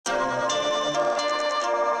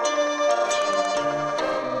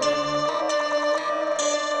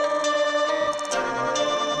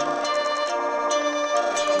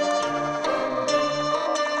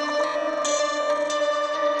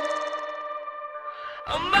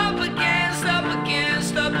I'm up against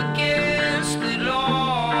it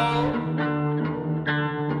all.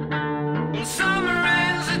 When summer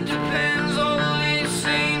ends, it depends, all the leaves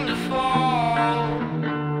seem to fall.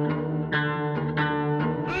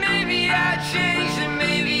 Maybe I changed and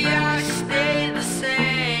maybe I stayed the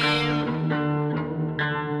same.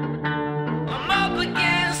 I'm up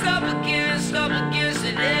against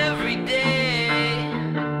it every day.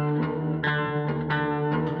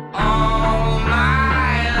 All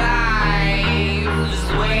my life is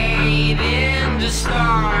waiting to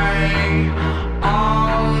start.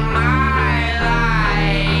 All my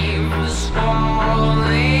life is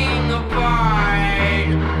falling apart.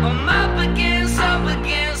 I'm up against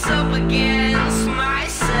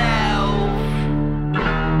myself.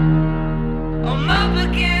 I'm up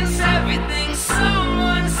against everything.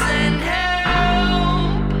 Someone send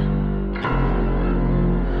help.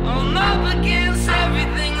 I'm up against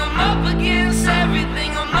everything. I'm up against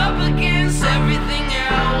everything. I'm up against everything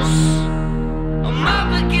else. I'm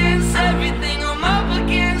up against everything. I'm up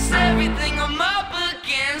against everything. I'm up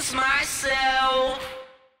against myself.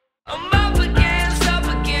 I'm up against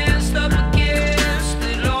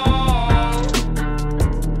it all.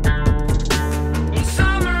 When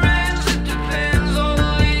summer ends, it depends, all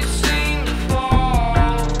the leaves seem to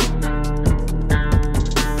fall.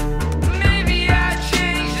 Maybe I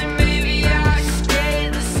changed and maybe I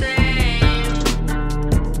stayed the same.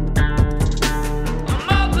 I'm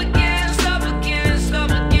up against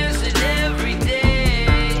it every day.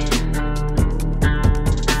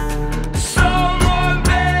 Someone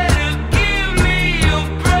better give me a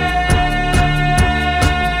break.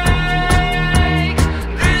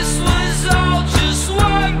 This was all just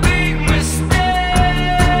one big mistake.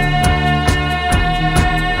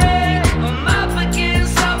 I'm up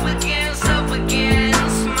against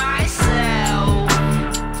myself.